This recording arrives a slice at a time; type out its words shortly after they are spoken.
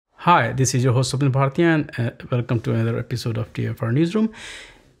Hi, this is your host Swapnil Bharti and welcome to another episode of TFR Newsroom.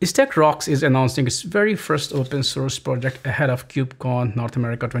 StackRox is announcing its very first open source project ahead of KubeCon North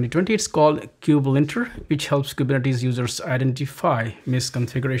America 2020. It's called KubeLinter, which helps Kubernetes users identify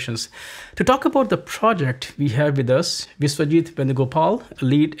misconfigurations. To talk about the project, we have with us Viswajith Venugopal,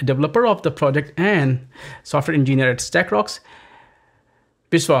 lead developer of the project and software engineer at StackRox.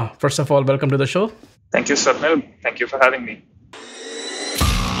 Viswa, first of all, welcome to the show. Thank you, Swapnil. Thank you for having me.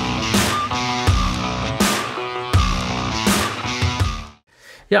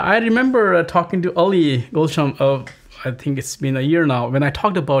 Yeah, I remember talking to Ali Golsham I think it's been a year now, when I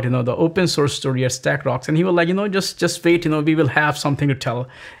talked about, the open source story at StackRox, and he was like, just wait, we will have something to tell.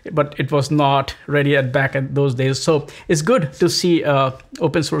 But it was not ready back at those days. So it's good to see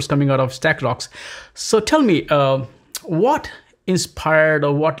open source coming out of StackRox. So tell me, what inspired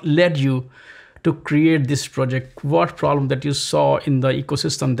or what led you to create this project? What problem that you saw in the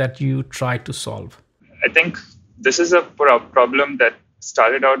ecosystem that you tried to solve? I think this is a problem that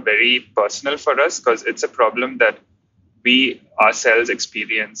started out very personal for us because it's a problem that we ourselves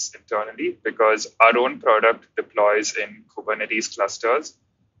experience internally because our own product deploys in Kubernetes clusters.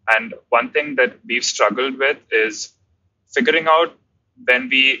 And one thing that we've struggled with is figuring out when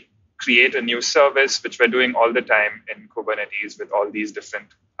we create a new service, which we're doing all the time in Kubernetes with all these different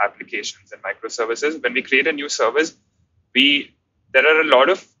applications and microservices. When we create a new service, there are a lot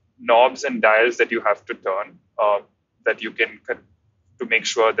of knobs and dials that you have to turn that you can to make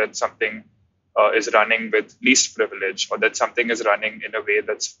sure that something is running with least privilege or that something is running in a way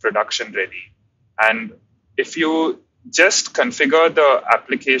that's production ready. And if you just configure the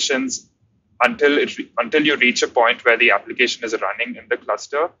applications until you reach a point where the application is running in the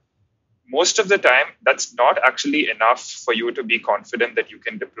cluster, most of the time, that's not actually enough for you to be confident that you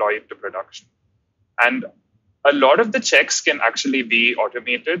can deploy it to production. And a lot of the checks can actually be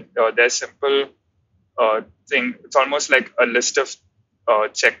automated. There's simple thing. It's almost like a list of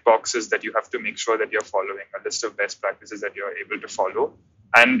checkboxes that you have to make sure that you're following, a list of best practices that you're able to follow.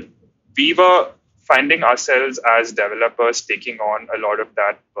 And we were finding ourselves as developers taking on a lot of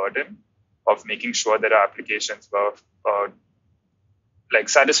that burden of making sure that our applications were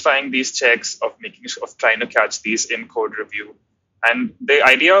satisfying these checks, of trying to catch these in code review. And the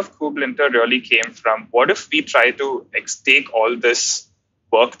idea of KubeLinter really came from, what if we try to take all this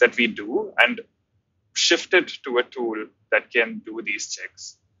work that we do and shift it to a tool that can do these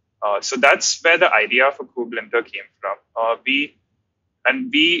checks? So that's where the idea for KubeLinter came from.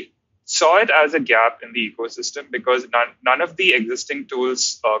 We saw it as a gap in the ecosystem because none of the existing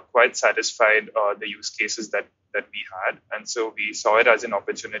tools quite satisfied the use cases that we had. And so we saw it as an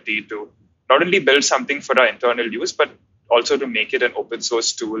opportunity to not only build something for our internal use, but also to make it an open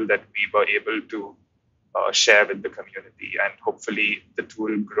source tool that we were able to share with the community. And hopefully the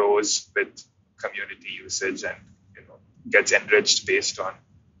tool grows with community usage and gets enriched based on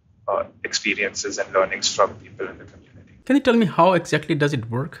experiences and learnings from people in the community. Can you tell me how exactly does it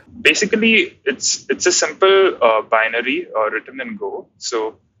work? Basically, it's a simple binary written in Go.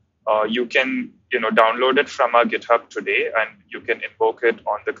 So you can download it from our GitHub today, and you can invoke it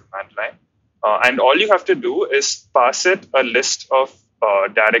on the command line. And all you have to do is pass it a list of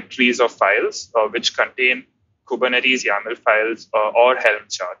directories or files which contain Kubernetes YAML files or Helm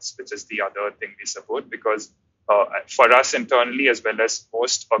charts, which is the other thing we support, because for us internally, as well as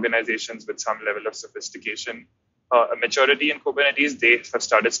most organizations with some level of sophistication, maturity in Kubernetes, they have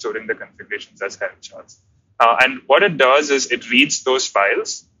started storing the configurations as Helm charts. And what it does is it reads those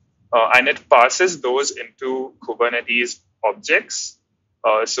files and it passes those into Kubernetes objects.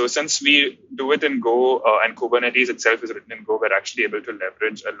 So since we do it in Go and Kubernetes itself is written in Go, we're actually able to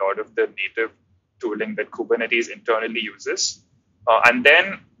leverage a lot of the native tooling that Kubernetes internally uses. And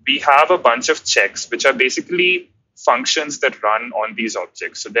then we have a bunch of checks, which are basically functions that run on these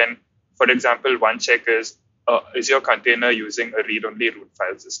objects. So then, for example, one check is your container using a read-only root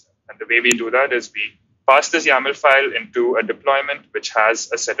file system? And the way we do that is we pass this YAML file into a deployment, which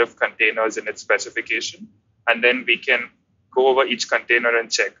has a set of containers in its specification. And then we can go over each container and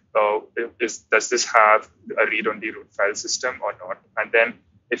check, does this have a read-only root file system or not? And then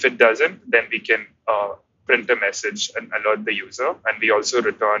if it doesn't, then we can print a message and alert the user. And we also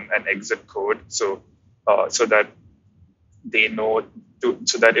return an exit code so that they know,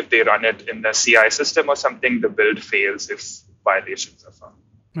 so that if they run it in the CI system or something, the build fails if violations are found.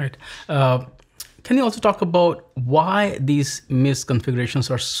 Right. Can you also talk about why these misconfigurations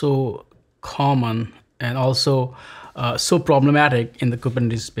are so common and also so problematic in the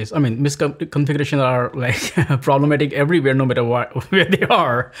Kubernetes space? I mean, misconfigurations are like problematic everywhere, no matter where they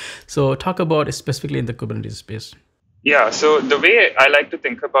are. So talk about it specifically in the Kubernetes space. Yeah, so the way I like to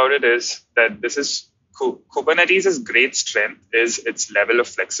think about it is that Kubernetes' great strength is its level of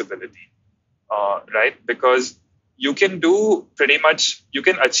flexibility, right? Because you can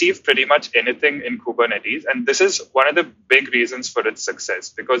achieve pretty much anything in Kubernetes. And this is one of the big reasons for its success.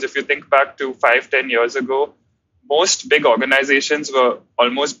 Because if you think back to 5, 10 years ago, most big organizations were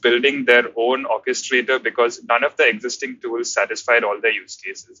almost building their own orchestrator because none of the existing tools satisfied all their use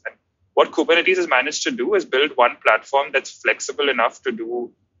cases. And what Kubernetes has managed to do is build one platform that's flexible enough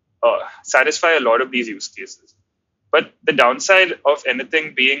to satisfy a lot of these use cases. But the downside of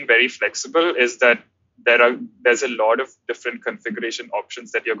anything being very flexible is that there's a lot of different configuration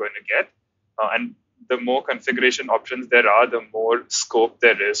options that you're going to get, and the more configuration options there are, the more scope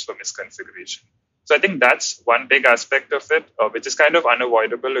there is for misconfiguration. So I think that's one big aspect of it, which is kind of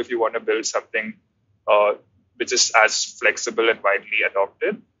unavoidable if you want to build something uh, which is as flexible and widely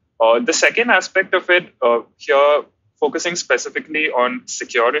adopted. The second aspect of it here, focusing specifically on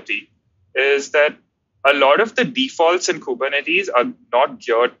security, is that a lot of the defaults in Kubernetes are not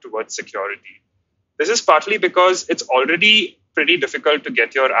geared towards security. This is partly because it's already pretty difficult to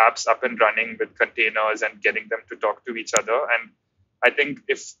get your apps up and running with containers and getting them to talk to each other. And I think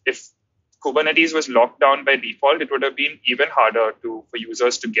if Kubernetes was locked down by default, it would have been even harder for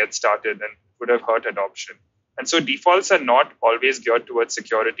users to get started and would have hurt adoption. And so defaults are not always geared towards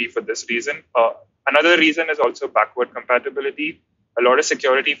security for this reason. Another reason is also backward compatibility. A lot of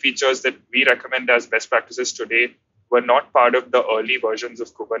security features that we recommend as best practices today were not part of the early versions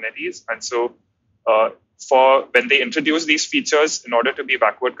of Kubernetes. And so for when they introduced these features, in order to be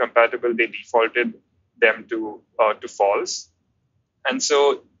backward compatible, they defaulted them to false. And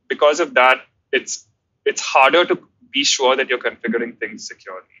so because of that, it's harder to be sure that you're configuring things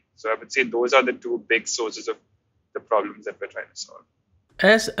securely. So I would say those are the two big sources of the problems that we're trying to solve.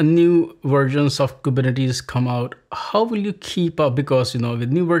 As new versions of Kubernetes come out, how will you keep up? Because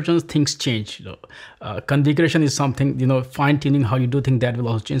with new versions, things change. Configuration is something, fine tuning how you do things, that will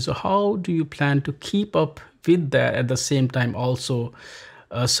also change. So how do you plan to keep up with that at the same time also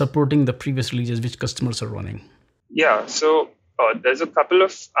supporting the previous releases which customers are running? Yeah, so there's a couple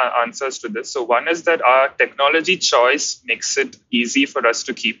of answers to this. So one is that our technology choice makes it easy for us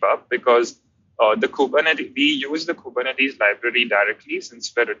to keep up because we use the Kubernetes library directly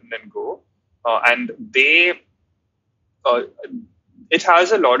since we're written in Go, and uh, it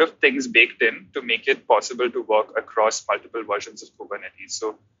has a lot of things baked in to make it possible to work across multiple versions of Kubernetes.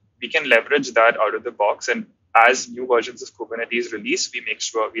 So we can leverage that out of the box, and as new versions of Kubernetes release, we'll make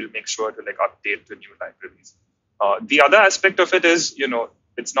sure to update the new libraries. The other aspect of it is,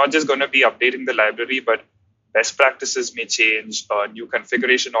 it's not just going to be updating the library, but best practices may change, new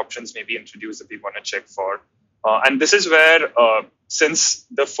configuration options may be introduced that we want to check for. And this is where, since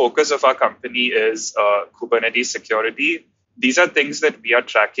the focus of our company is Kubernetes security, these are things that we are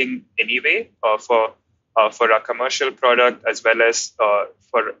tracking anyway for our commercial product, as well as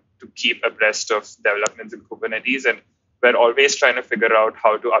to keep abreast of developments in Kubernetes. And we're always trying to figure out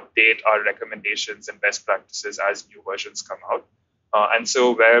how to update our recommendations and best practices as new versions come out. And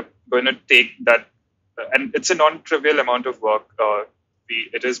so we're going to take that, and it's a non-trivial amount of work.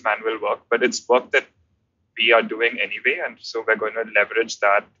 It is manual work, but it's work that we are doing anyway. And so we're going to leverage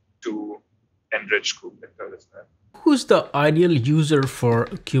that to enrich KubeLinter as well. Who's the ideal user for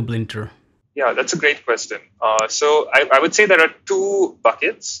KubeLinter? Yeah, that's a great question. So I would say there are two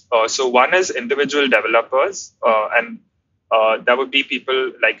buckets. So one is individual developers, and that would be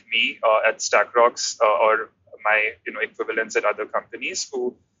people like me at StackRox or my equivalents at other companies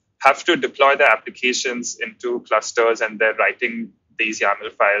who have to deploy their applications into clusters, and they're writing these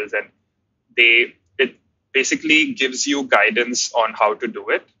YAML files, and it basically gives you guidance on how to do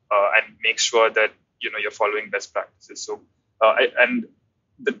it and make sure that you're following best practices. So and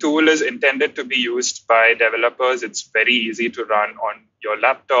the tool is intended to be used by developers. It's very easy to run on your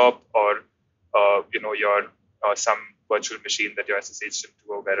laptop or your some virtual machine that you're SSHed into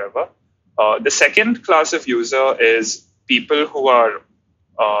or wherever. The second class of user is people who are,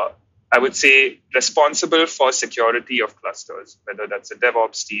 I would say, responsible for security of clusters, whether that's a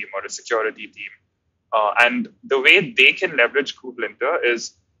DevOps team or a security team. And the way they can leverage KubeLinter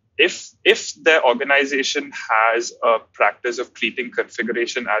is if the organization has a practice of treating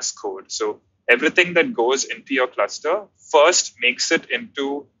configuration as code. So everything that goes into your cluster first makes it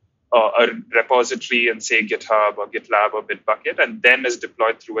into a repository in, say, GitHub or GitLab or Bitbucket, and then is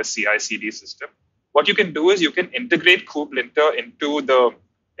deployed through a CI/CD system. What you can do is you can integrate KubeLinter into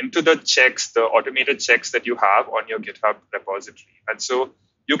the checks, the automated checks that you have on your GitHub repository. And so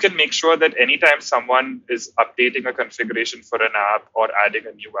you can make sure that anytime someone is updating a configuration for an app or adding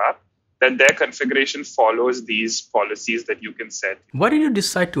a new app, that their configuration follows these policies that you can set. Why did you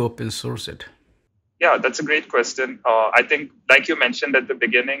decide to open source it? Yeah, that's a great question. I think, like you mentioned at the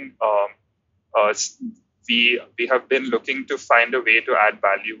beginning, we have been looking to find a way to add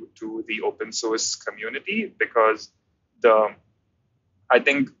value to the open source community, because I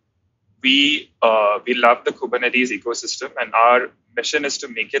think we love the Kubernetes ecosystem, and our mission is to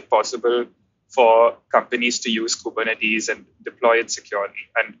make it possible for companies to use Kubernetes and deploy it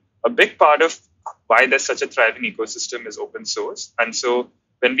securely. And a big part of why there's such a thriving ecosystem is open source. And so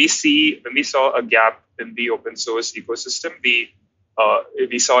when we saw a gap in the open source ecosystem,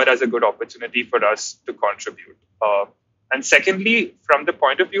 we saw it as a good opportunity for us to contribute. And secondly, from the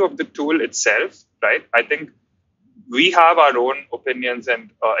point of view of the tool itself, right, I think we have our own opinions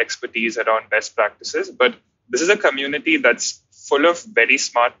and expertise around best practices, but this is a community that's full of very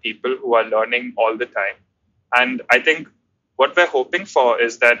smart people who are learning all the time. And I think what we're hoping for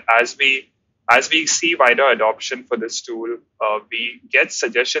is that as we see wider adoption for this tool, we get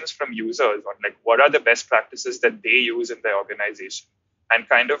suggestions from users on like what are the best practices that they use in their organization, and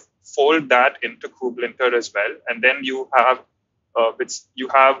kind of fold that into KubeLinter as well. And then you have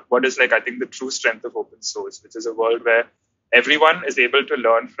what is like, I think, the true strength of open source, which is a world where everyone is able to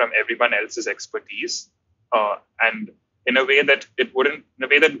learn from everyone else's expertise, and in a way that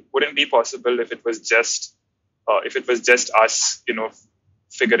wouldn't be possible if it was just us,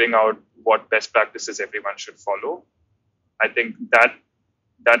 figuring out what best practices everyone should follow. I think that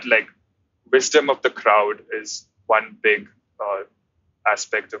like wisdom of the crowd is one big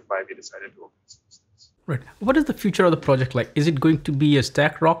aspect of why we decided to open source this. Right. What is the future of the project like? Is it going to be a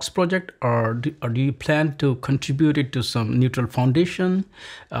StackRox project, or do you plan to contribute it to some neutral foundation?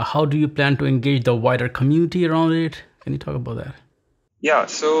 How do you plan to engage the wider community around it? Can you talk about that? Yeah.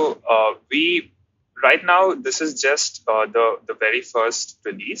 So right now, this is just the very first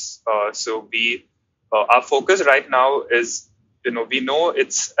release. So our focus right now is, we know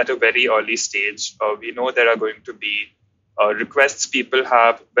it's at a very early stage. We know there are going to be requests people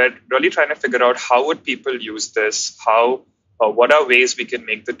have. We're really trying to figure out how would people use this, what are ways we can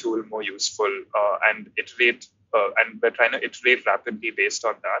make the tool more useful, and iterate. And we're trying to iterate rapidly based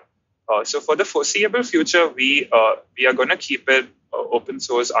on that. So for the foreseeable future, we are going to keep it open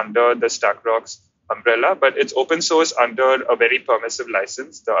source under the StackRox umbrella, but it's open source under a very permissive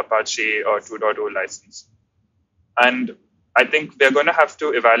license, the Apache 2.0 license. And I think we're going to have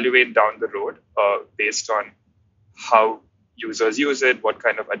to evaluate down the road based on how users use it, what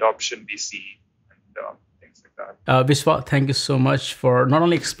kind of adoption we see, and things like that. Viswa, thank you so much for not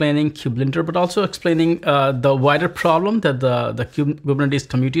only explaining KubeLinter, but also explaining the wider problem that the Kubernetes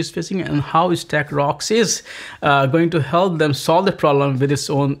community is facing, and how StackRox is going to help them solve the problem with its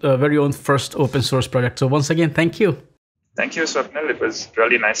own very own first open source project. So once again, thank you. Thank you, Swapnil. It was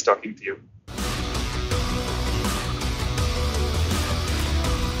really nice talking to you.